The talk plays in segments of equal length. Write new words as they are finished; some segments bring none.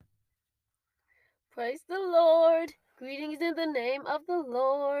Praise the Lord. Greetings in the name of the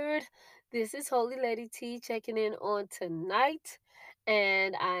Lord. This is Holy Lady T checking in on tonight.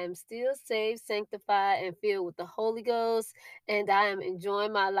 And I am still saved, sanctified, and filled with the Holy Ghost. And I am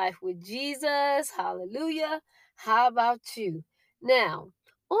enjoying my life with Jesus. Hallelujah. How about you? Now,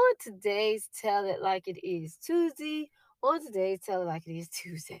 on today's Tell It Like It Is Tuesday,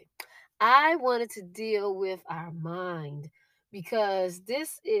 I wanted to deal with our mind because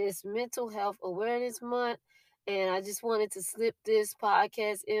this is Mental Health Awareness Month, and I just wanted to slip this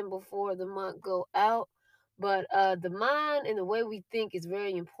podcast in before the month go out. But the mind and the way we think is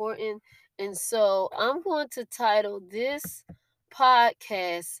very important, and so I'm going to title this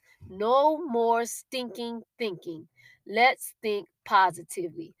podcast "No More Stinking Thinking." Let's think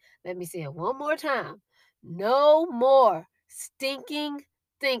positively. Let me say it one more time. No more stinking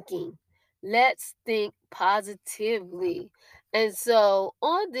thinking. Let's think positively. And so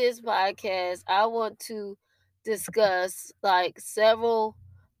on this podcast, I want to discuss like several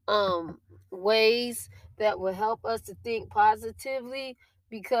ways that will help us to think positively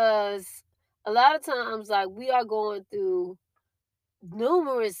because a lot of times like we are going through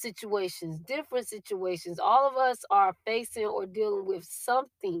numerous situations, different situations. All of us are facing or dealing with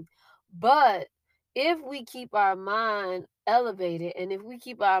something. But if we keep our mind elevated and if we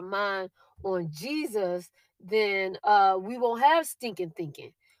keep our mind on Jesus, then we won't have stinking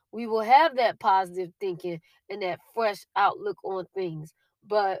thinking. We will have that positive thinking and that fresh outlook on things.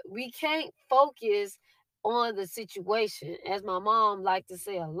 But we can't focus on the situation. As my mom liked to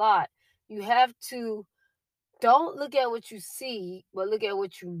say a lot, you have to don't look at what you see, but look at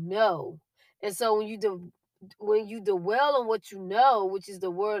what you know. And so when you dwell on what you know, which is the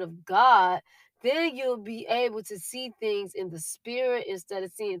word of God, then you'll be able to see things in the spirit instead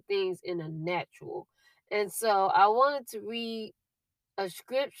of seeing things in the natural. And so I wanted to read a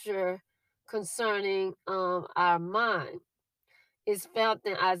scripture concerning our mind. It's found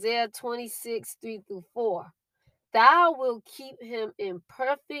in Isaiah 26, 3 through 4. Thou wilt keep him in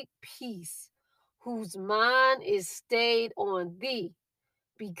perfect peace, whose mind is stayed on thee,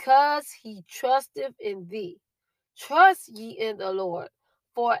 because he trusteth in thee. Trust ye in the Lord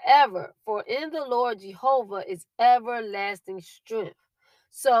forever, for in the Lord Jehovah is everlasting strength.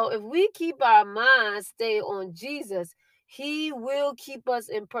 So if we keep our minds stayed on Jesus, he will keep us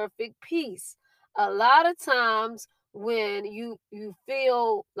in perfect peace. A lot of times when you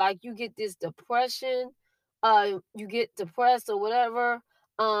feel like you get this depression, you get depressed or whatever,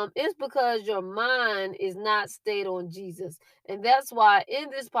 it's because your mind is not stayed on Jesus. And that's why in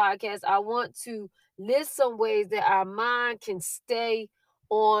this podcast, I want to list some ways that our mind can stay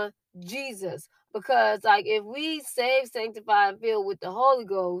on Jesus. Because, like, if we save, sanctify, and filled with the Holy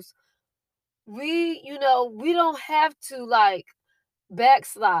Ghost, we don't have to, like,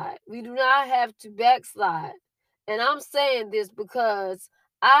 backslide. We do not have to backslide. And I'm saying this because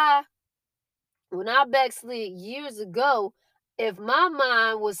I when I backslid years ago, if my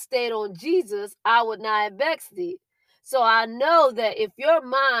mind was stayed on Jesus, I would not have backslid. So I know that if your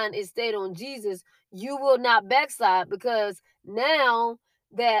mind is stayed on Jesus, you will not backslide because now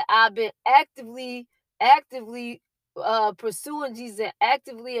that I've been actively pursuing Jesus and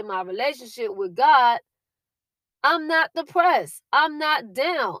actively in my relationship with God, I'm not depressed. I'm not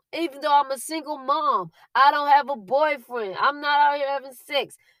down. Even though I'm a single mom, I don't have a boyfriend. I'm not out here having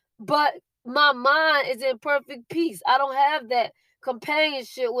sex. But my mind is in perfect peace. I don't have that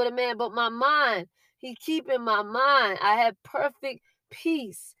companionship with a man, but my mind, he keeping my mind. I have perfect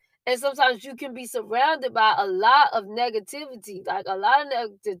peace. And sometimes you can be surrounded by a lot of negativity, like a lot of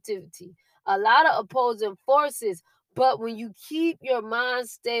negativity, a lot of opposing forces. But when you keep your mind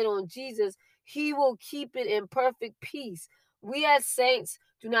stayed on Jesus, he will keep it in perfect peace. We as saints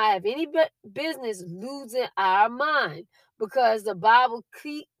do not have any business losing our mind because the Bible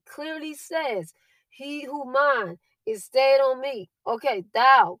clearly says, he who mind is stayed on me. Okay,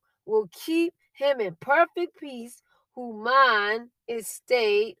 thou will keep him in perfect peace who mind is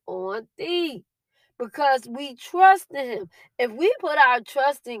stayed on thee because we trust in him. If we put our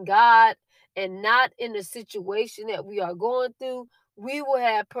trust in God and not in the situation that we are going through, we will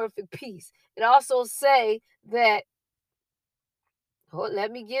have perfect peace. It also say that,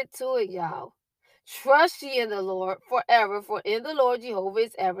 let me get to it, y'all. Trust ye in the Lord forever, for in the Lord Jehovah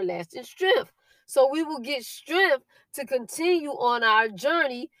is everlasting strength. So we will get strength to continue on our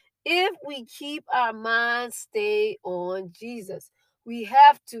journey if we keep our minds stayed on Jesus. We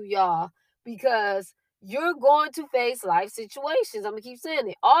have to, y'all, because you're going to face life situations. I'm gonna keep saying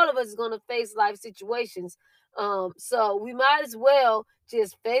it. All of us is gonna face life situations. So we might as well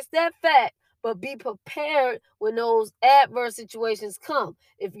just face that fact, but be prepared when those adverse situations come.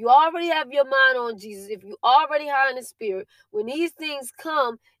 If you already have your mind on Jesus, if you already high in the spirit, when these things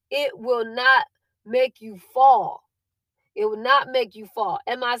come, it will not make you fall. It will not make you fall.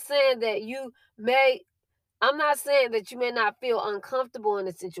 Am I saying that you may I'm not saying that you may not feel uncomfortable in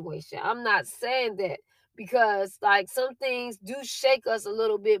a situation. I'm not saying that, because like some things do shake us a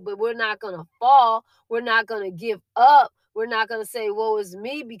little bit, but we're not going to fall. We're not going to give up. We're not going to say, woe is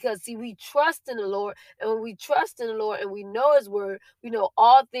me, because see, we trust in the Lord. And when we trust in the Lord and we know his word, we know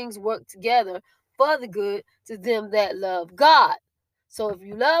all things work together for the good to them that love God. So if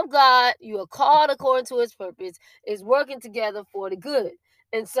you love God, you are called according to his purpose. It's working together for the good.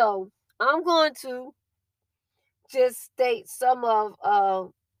 And so I'm going to just state some of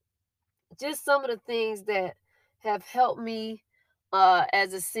the things that have helped me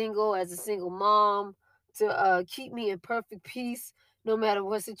as a single mom to keep me in perfect peace no matter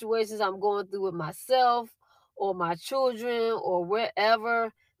what situations I'm going through with myself or my children or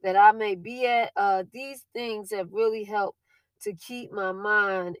wherever that I may be at. These things have really helped to keep my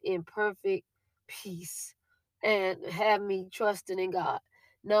mind in perfect peace and have me trusting in God.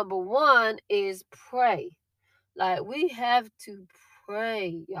 Number one is pray. Like, we have to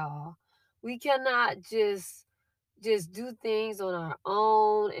pray, y'all. We cannot just do things on our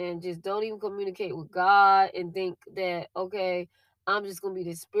own and just don't even communicate with God and think that, okay, I'm just going to be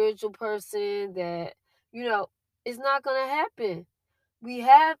this spiritual person that, you know, it's not going to happen. We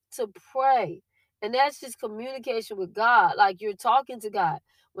have to pray. And that's just communication with God. Like, you're talking to God.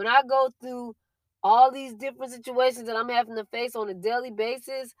 When I go through all these different situations that I'm having to face on a daily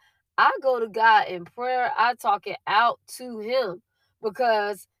basis, I go to God in prayer. I talk it out to him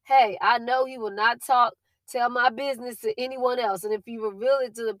because, hey, I know he will not tell my business to anyone else. And if he reveal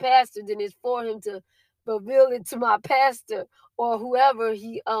it to the pastor, then it's for him to reveal it to my pastor or whoever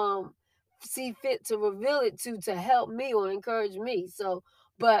he see fit to reveal it to help me or encourage me. So,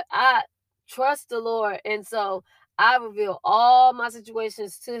 but I trust the Lord, and so I reveal all my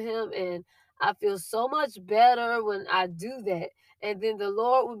situations to him, and I feel so much better when I do that. And then the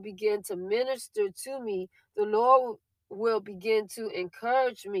Lord will begin to minister to me. The Lord will begin to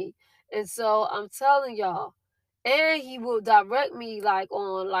encourage me. And so I'm telling y'all, and he will direct me like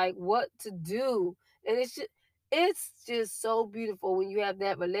on like what to do. And it's just so beautiful when you have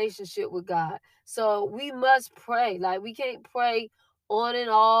that relationship with God. So we must pray. Like, we can't pray on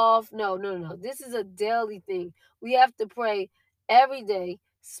and off. No, no, no. This is a daily thing. We have to pray every day.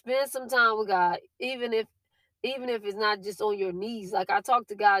 Spend some time with God, even if it's not just on your knees. Like, I talk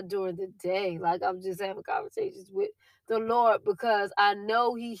to God during the day. Like, I'm just having conversations with the Lord because I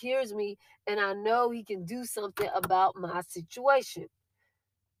know he hears me and I know he can do something about my situation.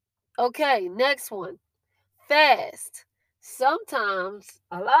 Okay, next one. Fast. Sometimes,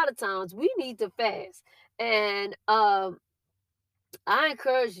 a lot of times, we need to fast. And I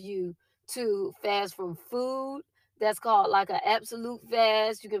encourage you to fast from food. That's called like an absolute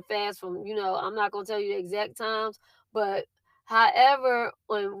fast. You can fast from, I'm not going to tell you the exact times, but however,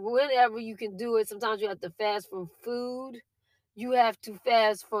 whenever you can do it, sometimes you have to fast from food. You have to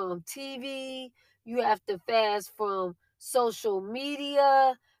fast from TV. You have to fast from social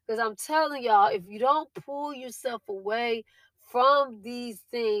media. Because I'm telling y'all, if you don't pull yourself away from these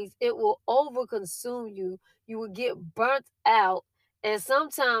things, it will overconsume you. You will get burnt out. And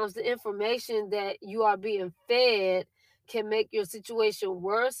sometimes the information that you are being fed can make your situation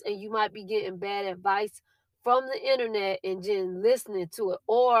worse. And you might be getting bad advice from the internet and then listening to it.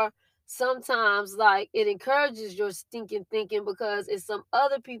 Or sometimes like it encourages your stinking thinking because it's some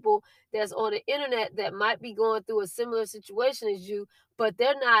other people that's on the internet that might be going through a similar situation as you, but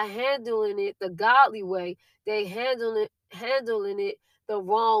they're not handling it the godly way. They handling it the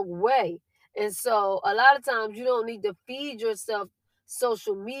wrong way. And so a lot of times you don't need to feed yourself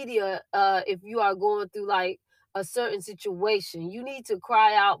social media if you are going through like a certain situation. You need to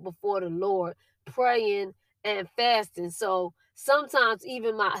cry out before the Lord, praying and fasting. So sometimes,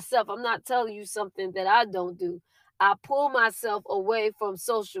 even myself, I'm not telling you something that I don't do. I pull myself away from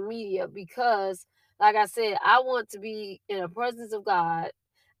social media because, like I said, I want to be in the presence of God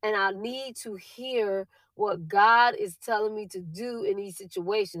and I need to hear what God is telling me to do in these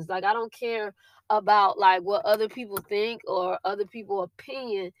situations. Like, I don't care about like what other people think or other people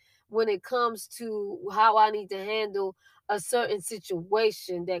opinion when it comes to how I need to handle a certain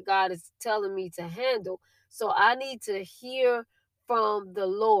situation that God is telling me to handle. So I need to hear from the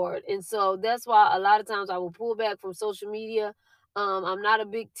Lord. And so that's why a lot of times I will pull back from social media. I'm not a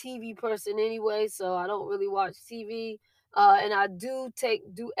big TV person anyway, so I don't really watch TV. And I do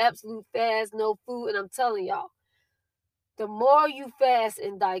absolute fast, no food. And I'm telling y'all, the more you fast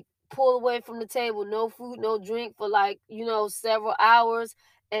and like pull away from the table, no food, no drink for like, several hours,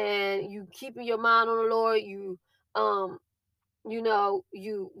 and you keeping your mind on the Lord, um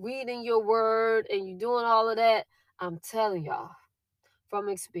you reading your word and you doing all of that, I'm telling y'all from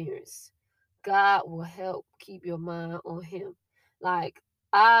experience, God will help keep your mind on him. Like,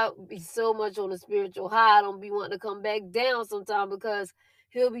 I be so much on a spiritual high, I don't be wanting to come back down sometimes, because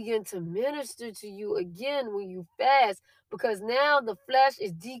he'll begin to minister to you again when you fast, because now the flesh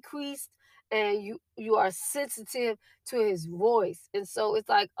is decreased and you are sensitive to his voice. And so it's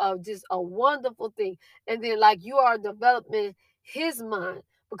like just a wonderful thing. And then like you are developing his mind,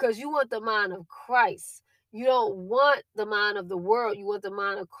 because you want the mind of Christ. You don't want the mind of the world. You want the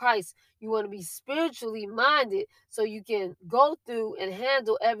mind of Christ. You want to be spiritually minded so you can go through and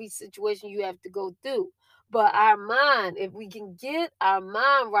handle every situation you have to go through. But our mind, if we can get our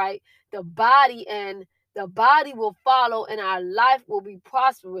mind right, the body will follow and our life will be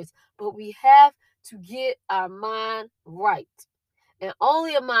prosperous. But we have to get our mind right. And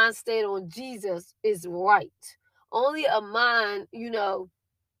only a mind stayed on Jesus is right. Only a mind,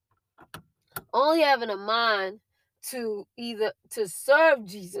 only having a mind to serve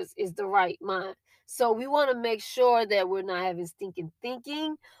Jesus is the right mind. So we want to make sure that we're not having stinking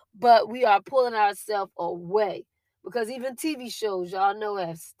thinking, but we are pulling ourselves away. Because even TV shows, y'all know,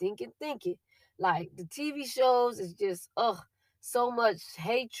 have stinking thinking. Like the TV shows is just so much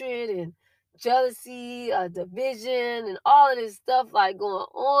hatred and jealousy, division, and all of this stuff like going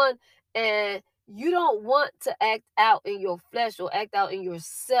on. And you don't want to act out in your flesh or act out in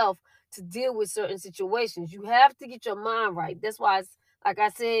yourself to deal with certain situations. You have to get your mind right. That's why, like I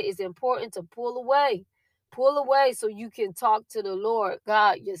said, it's important to pull away. Pull away so you can talk to the Lord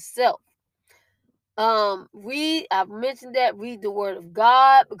God yourself. I've mentioned that, read the word of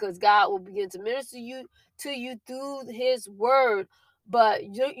God, because God will begin to minister to you through his word. But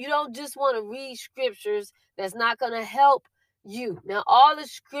you don't just want to read scriptures that's not going to help you. Now, all the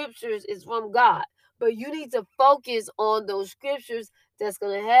scriptures is from God, but you need to focus on those scriptures that's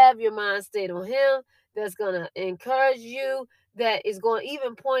going to have your mind stayed on him, that's going to encourage you, that is going to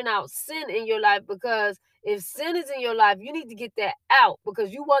even point out sin in your life. Because if sin is in your life, you need to get that out,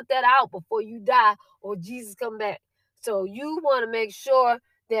 because you want that out before you die or Jesus come back. So you want to make sure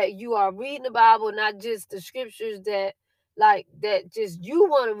that you are reading the Bible, not just the scriptures that just you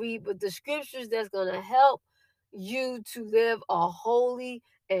want to read, but the scriptures that's going to help you to live a holy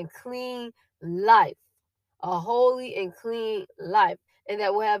and clean life. A holy and clean life. And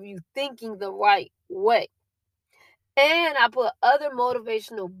that will have you thinking the right way. And I put other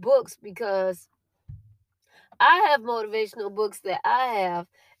motivational books, because I have motivational books that I have,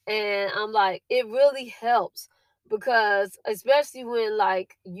 and I'm like, it really helps, because especially when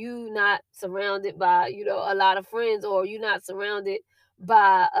like you not surrounded by, a lot of friends, or you not surrounded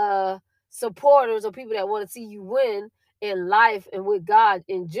by supporters or people that want to see you win in life and with God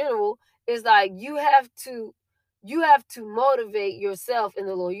in general, it's like you have to motivate yourself in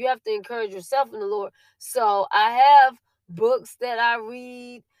the Lord. You have to encourage yourself in the Lord. So I have books that I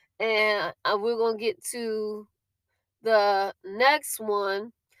read, and we're going to get to the next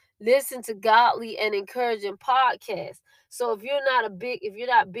one. Listen to godly and encouraging podcasts. So if you're not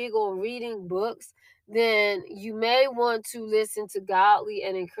big on reading books, then you may want to listen to godly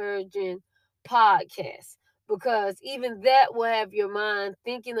and encouraging podcasts, because even that will have your mind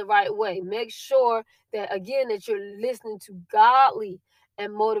thinking the right way. Make sure that again that you're listening to godly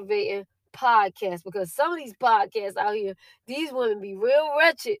and motivating podcasts, because some of these podcasts out here, these women be real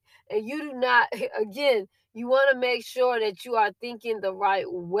wretched, and you do not again, you want to make sure that you are thinking the right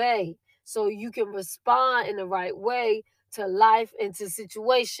way so you can respond in the right way to life and to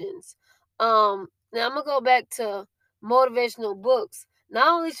situations. Now I'm gonna go back to motivational books. Not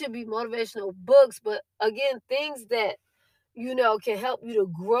only should be motivational books, but again, things that can help you to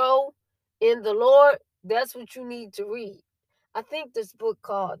grow in the Lord. That's what you need to read. I think this book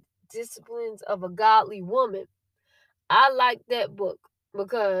called Disciplines of a Godly Woman. I like that book,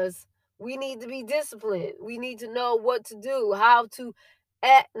 because we need to be disciplined. We need to know what to do, how to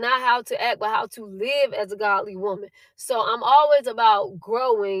act, not how to act, but how to live as a godly woman. So I'm always about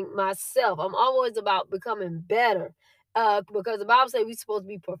growing myself. I'm always about becoming better. Because the Bible says we're supposed to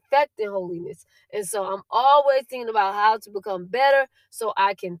be perfect in holiness. And so I'm always thinking about how to become better so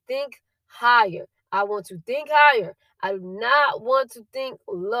I can think higher. I want to think higher. I do not want to think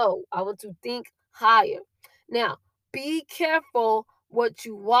low. I want to think higher. Now, be careful what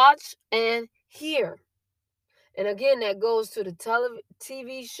you watch and hear. And again, that goes to the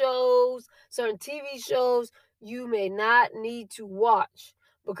TV shows. Certain TV shows you may not need to watch,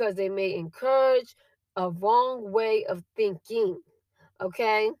 because they may encourage a wrong way of thinking.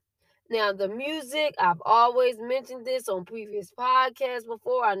 Okay? Now, the music, I've always mentioned this on previous podcasts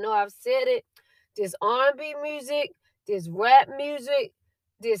before. I know I've said it. There's R&B music, there's rap music,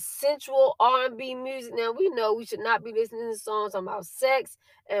 there's sensual R&B music. Now, we know we should not be listening to songs about sex,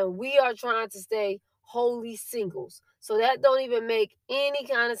 and we are trying to stay holy singles. So that don't even make any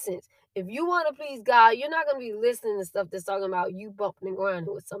kind of sense. If you want to please God, you're not going to be listening to stuff that's talking about you bumping and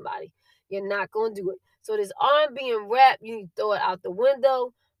grinding with somebody. You're not going to do it. So this R&B and rap, you need to throw it out the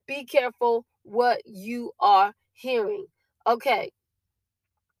window. Be careful what you are hearing. Okay.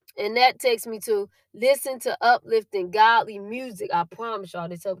 And that takes me to listen to uplifting, godly music. I promise y'all,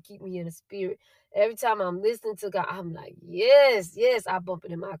 this helps keep me in the spirit. Every time I'm listening to God, I'm like, yes, yes. I bump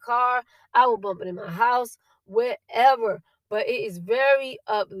it in my car. I will bump it in my house, wherever. But it is very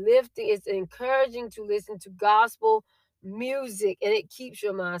uplifting. It's encouraging to listen to gospel music, and it keeps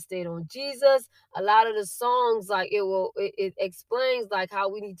your mind stayed on Jesus. A lot of the songs, like it explains like how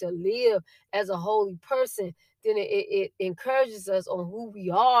we need to live as a holy person. Then it encourages us on who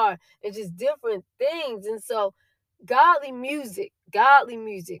we are and just different things. And so godly music,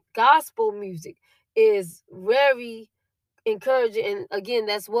 gospel music is very encouraging. And again,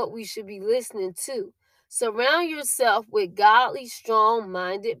 that's what we should be listening to. Surround yourself with godly, strong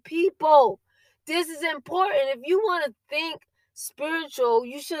minded people. This is important. If you want to think spiritual,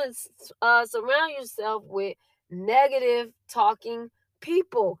 you should surround yourself with negative talking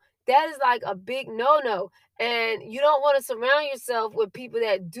people. That is like a big no no. And you don't want to surround yourself with people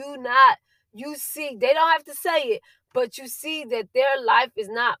that do not, you see, they don't have to say it, but you see that their life is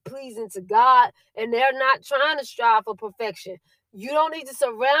not pleasing to God and they're not trying to strive for perfection. You don't need to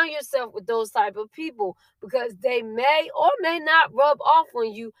surround yourself with those type of people because they may or may not rub off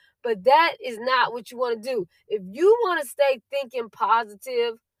on you, but that is not what you want to do. If you want to stay thinking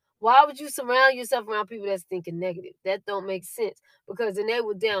positive, why would you surround yourself around people that's thinking negative? That don't make sense because then they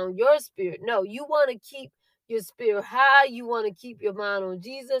will down your spirit. No, you want to keep your spirit high. You want to keep your mind on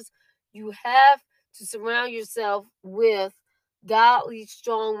Jesus. You have to surround yourself with godly,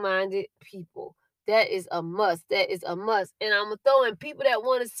 strong minded people. That is a must. That is a must. And I'm going to throw in people that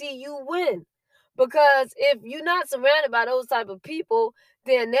want to see you win. Because if you're not surrounded by those type of people,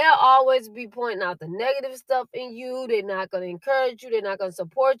 then they'll always be pointing out the negative stuff in you. They're not going to encourage you. They're not going to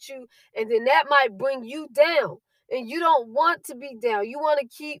support you. And then that might bring you down. And you don't want to be down. You want to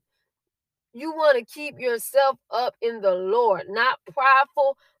keep yourself up in the Lord, not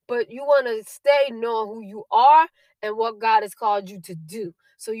prideful, but you want to stay knowing who you are and what God has called you to do.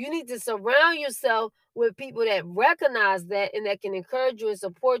 So you need to surround yourself with people that recognize that and that can encourage you and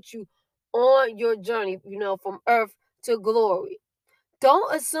support you on your journey, from earth to glory.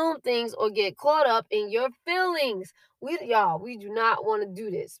 Don't assume things or get caught up in your feelings. We do not want to do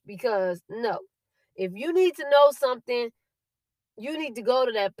this because no. If you need to know something, you need to go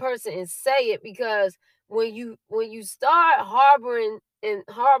to that person and say it because when you start harboring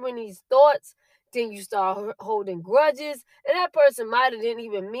these thoughts, then you start holding grudges, and that person might have didn't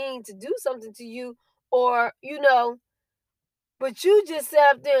even mean to do something to you, or but you just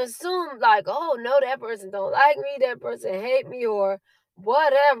sat up there and assumed like, oh no, that person don't like me, that person hate me, or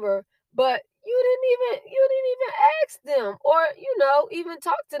whatever. But you didn't even ask them, or even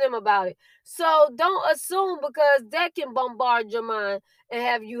talk to them about it. So don't assume because that can bombard your mind and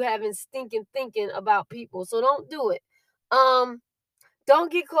have you having stinking thinking about people. So don't do it. Um,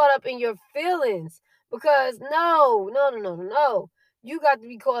 don't get caught up in your feelings because no, no, no, no, no, no. You got to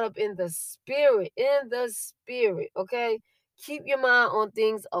be caught up in the spirit, okay? Keep your mind on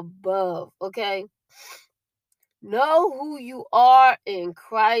things above, okay? Know who you are in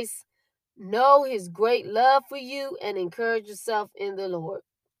Christ. Know his great love for you and encourage yourself in the Lord.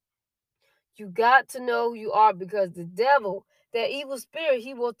 You got to know who you are because the devil, that evil spirit,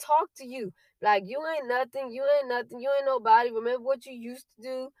 he will talk to you like you ain't nothing, you ain't nothing, you ain't nobody. Remember what you used to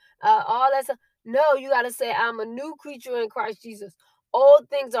do, all that stuff. No, you got to say, I'm a new creature in Christ Jesus. Old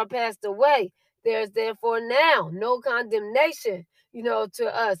things are passed away. There's therefore now no condemnation,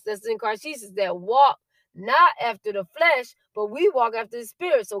 to us that's in Christ Jesus that walk not after the flesh, but we walk after the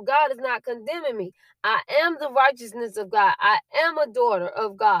spirit. So God is not condemning me. I am the righteousness of God. I am a daughter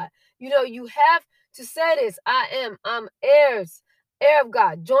of God. You have to say this. I'm heir of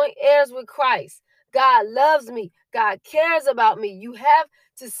God, joint heirs with Christ. God loves me. God cares about me. You have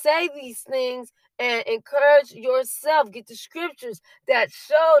to say these things and encourage yourself. Get the scriptures that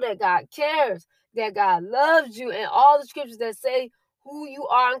show that God cares, that God loves you, and all the scriptures that say who you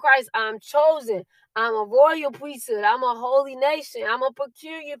are in Christ. I'm chosen. I'm a royal priesthood. I'm a holy nation. I'm a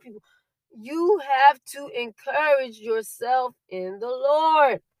peculiar people. You have to encourage yourself in the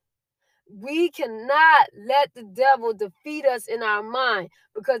Lord. We cannot let the devil defeat us in our mind,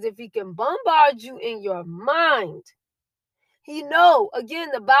 because if he can bombard you in your mind, he know, again,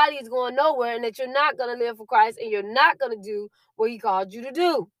 the body is going nowhere, and that you're not going to live for Christ, and you're not going to do what he called you to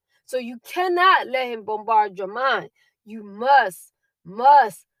do. So you cannot let him bombard your mind. You must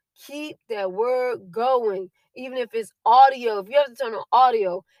keep that word going. Even if it's audio, if you have to turn on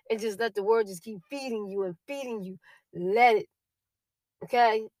audio and just let the word just keep feeding you, let it.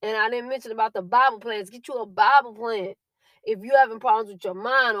 Okay? And I didn't mention about the Bible plans. Get you a Bible plan. If you having problems with your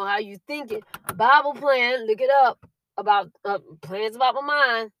mind or how you thinking, Bible plan, look it up about plans about my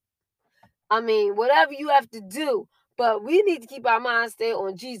mind. I mean, whatever you have to do, but we need to keep our mind stay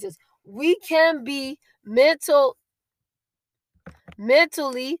on Jesus. We can be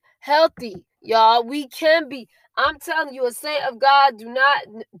mentally healthy, y'all. We can be. I'm telling you, a saint of God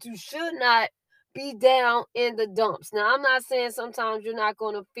should not be down in the dumps. Now, I'm not saying sometimes you're not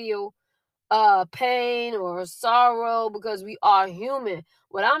going to feel pain or sorrow, because we are human.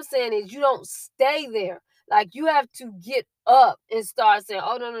 What I'm saying is, you don't stay there. Like, you have to get up and start saying,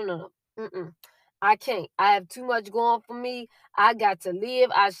 oh, no. I can't. I have too much going for me. I got to live.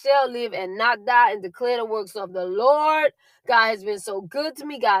 I shall live and not die and declare the works of the Lord. God has been so good to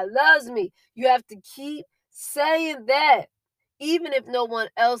me. God loves me. You have to keep saying that. Even if no one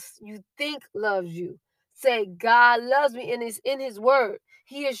else you think loves you, say, God loves me, and it's in his word.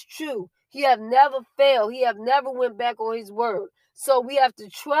 He is true. He have never failed. He have never went back on his word. So we have to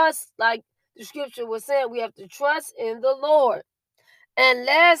trust, like the scripture was saying, we have to trust in the Lord. And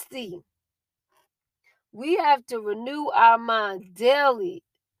lastly, we have to renew our mind daily.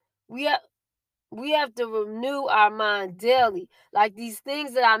 We have to renew our mind daily. Like these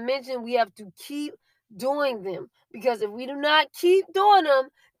things that I mentioned, we have to keep doing them. Because if we do not keep doing them,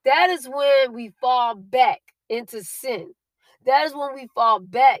 that is when we fall back into sin. That is when we fall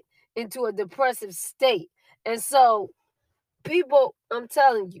back into a depressive state. And so, people, I'm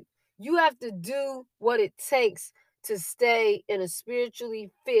telling you, you have to do what it takes to stay in a spiritually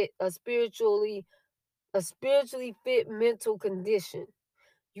fit mental condition.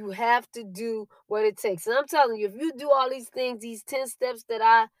 You have to do what it takes. And I'm telling you, if you do all these things, these 10 steps that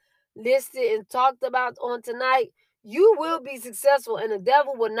I listed and talked about on tonight, you will be successful, and the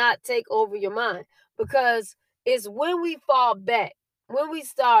devil will not take over your mind. Because it's when we fall back, when we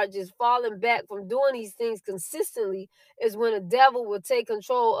start just falling back from doing these things consistently, is when the devil will take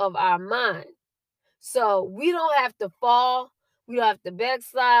control of our mind. So we don't have to fall. We don't have to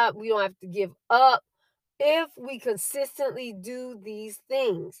backslide. We don't have to give up if we consistently do these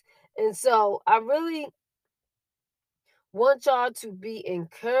things. And so I really want y'all to be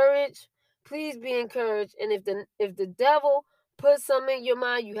encouraged. Please be encouraged. And if the devil puts something in your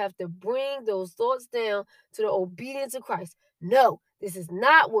mind, you have to bring those thoughts down to the obedience of Christ. No, this is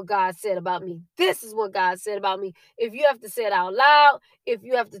not what God said about me. This is what God said about me. If you have to say it out loud, if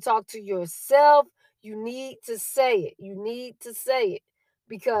you have to talk to yourself, you need to say it. You need to say it,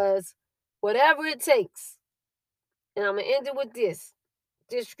 because whatever it takes. And I'm going to end it with this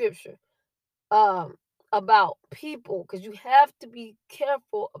scripture um, about people, because you have to be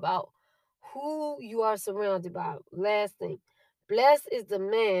careful about who you are surrounded by. Last thing, blessed is the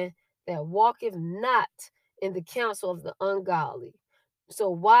man that walketh not in the counsel of the ungodly. So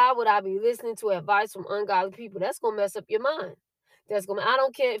why would I be listening to advice from ungodly people? That's going to mess up your mind. I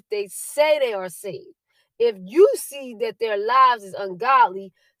don't care if they say they are saved. If you see that their lives is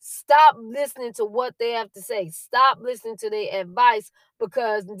ungodly, stop listening to what they have to say. Stop listening to their advice,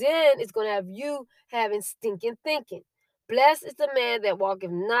 because then it's going to have you having stinking thinking. Blessed is the man that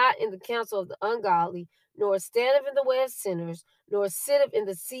walketh not in the counsel of the ungodly, nor standeth in the way of sinners, nor sitteth in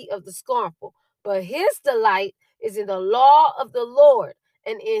the seat of the scornful. But his delight is in the law of the Lord,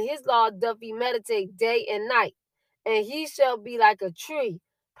 and in his law doth he meditate day and night. And he shall be like a tree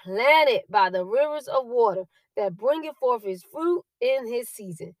planted by the rivers of water, that bringeth forth his fruit in his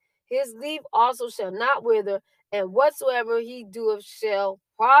season. His leaf also shall not wither, and whatsoever he doeth shall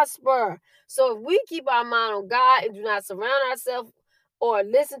prosper. So if we keep our mind on God and do not surround ourselves or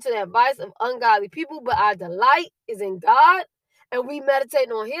listen to the advice of ungodly people, but our delight is in God, and we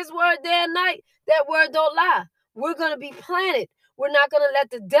meditate on his word day and night, that word don't lie. We're going to be planted. We're not going to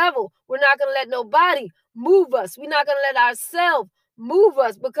let the devil, we're not going to let nobody move us. We're not going to let ourselves move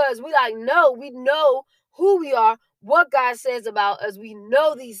us, because we know who we are, what God says about us. We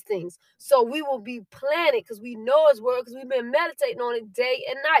know these things. So we will be planted, because we know his word, because we've been meditating on it day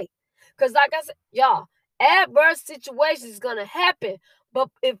and night. Because like I said, y'all, adverse situations is going to happen. But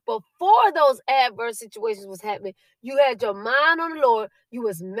if before those adverse situations was happening, you had your mind on the Lord, you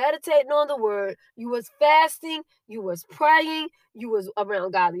was meditating on the word, you was fasting, you was praying, you was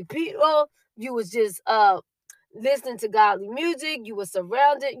around godly people, you was just listening to godly music, you was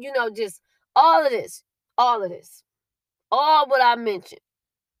surrounded, just all of this, all of this, all what I mentioned.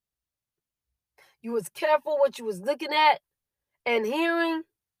 You was careful what you was looking at and hearing,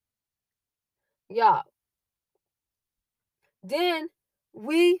 y'all. Then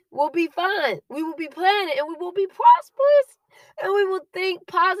we will be fine. We will be planning and we will be prosperous and we will think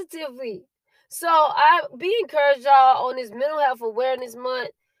positively. So I be encouraged, y'all, on this mental health awareness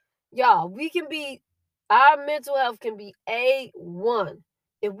month. Y'all, our mental health can be A1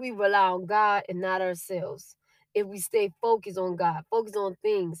 if we rely on God and not ourselves. If we stay focused on God, focus on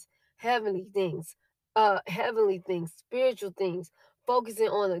things, heavenly things, spiritual things, focusing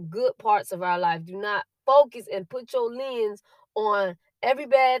on the good parts of our life. Do not focus and put your lens on every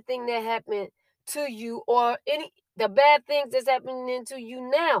bad thing that happened to you or any the bad things that's happening to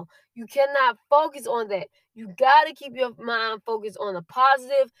you now. You cannot focus on that. You got to keep your mind focused on the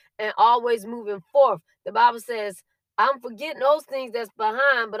positive and always moving forth. The Bible says, I'm forgetting those things that's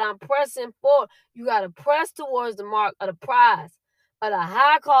behind, but I'm pressing forward. You got to press towards the mark of the prize of the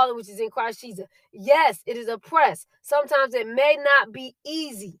high calling which is in Christ Jesus. Yes, it is a press. Sometimes it may not be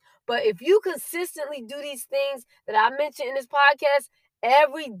easy, but if you consistently do these things that I mentioned in this podcast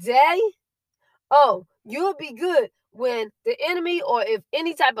every day, oh, you'll be good when the enemy or if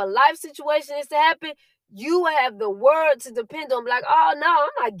any type of life situation is to happen, you will have the word to depend on. Like, oh no,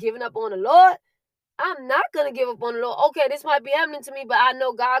 I'm not giving up on the Lord. I'm not gonna give up on the Lord. Okay, this might be happening to me, but I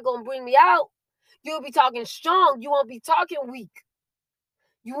know God gonna bring me out. You'll be talking strong. You won't be talking weak.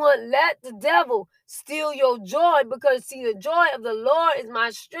 You won't let the devil steal your joy because see, the joy of the Lord is my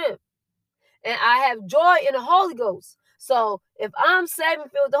strength. And I have joy in the Holy Ghost. So if I'm saved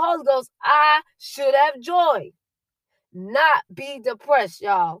and filled with the Holy Ghost, I should have joy. Not be depressed,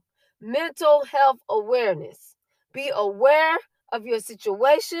 y'all. Mental health awareness. Be aware of your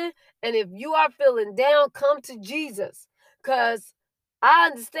situation. And if you are feeling down, come to Jesus. Because I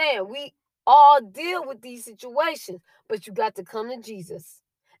understand we all deal with these situations, but you got to come to Jesus.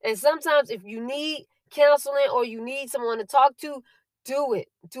 And sometimes if you need counseling or you need someone to talk to, do it.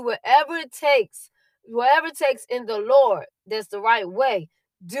 Do whatever it takes. Whatever it takes in the Lord, that's the right way.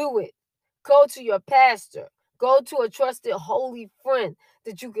 Do it. Go to your pastor. Go to a trusted holy friend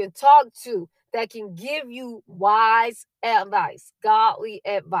that you can talk to that can give you wise advice, godly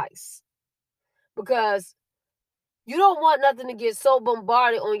advice. Because you don't want nothing to get so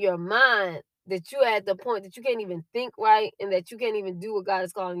bombarded on your mind that you're at the point that you can't even think right and that you can't even do what God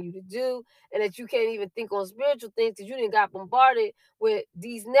is calling you to do and that you can't even think on spiritual things because you didn't got bombarded with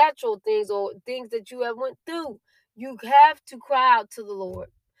these natural things or things that you have went through. You have to cry out to the Lord.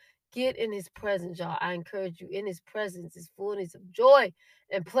 Get in his presence, y'all. I encourage you. In his presence is fullness of joy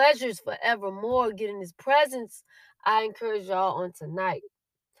and pleasures forevermore. Get in his presence. I encourage y'all on tonight.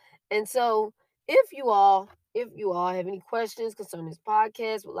 And so, if you all have any questions concerning this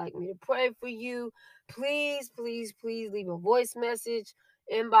podcast, would like me to pray for you, please, please, please leave a voice message,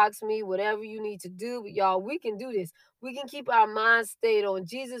 inbox me, whatever you need to do. But y'all, we can do this. We can keep our minds stayed on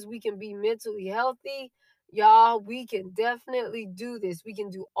Jesus. We can be mentally healthy. Y'all, we can definitely do this. We can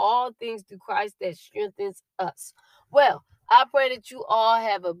do all things through Christ that strengthens us. Well, I pray that you all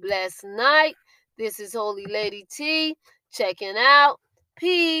have a blessed night. This is Holy Lady T checking out.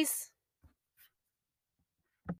 Peace.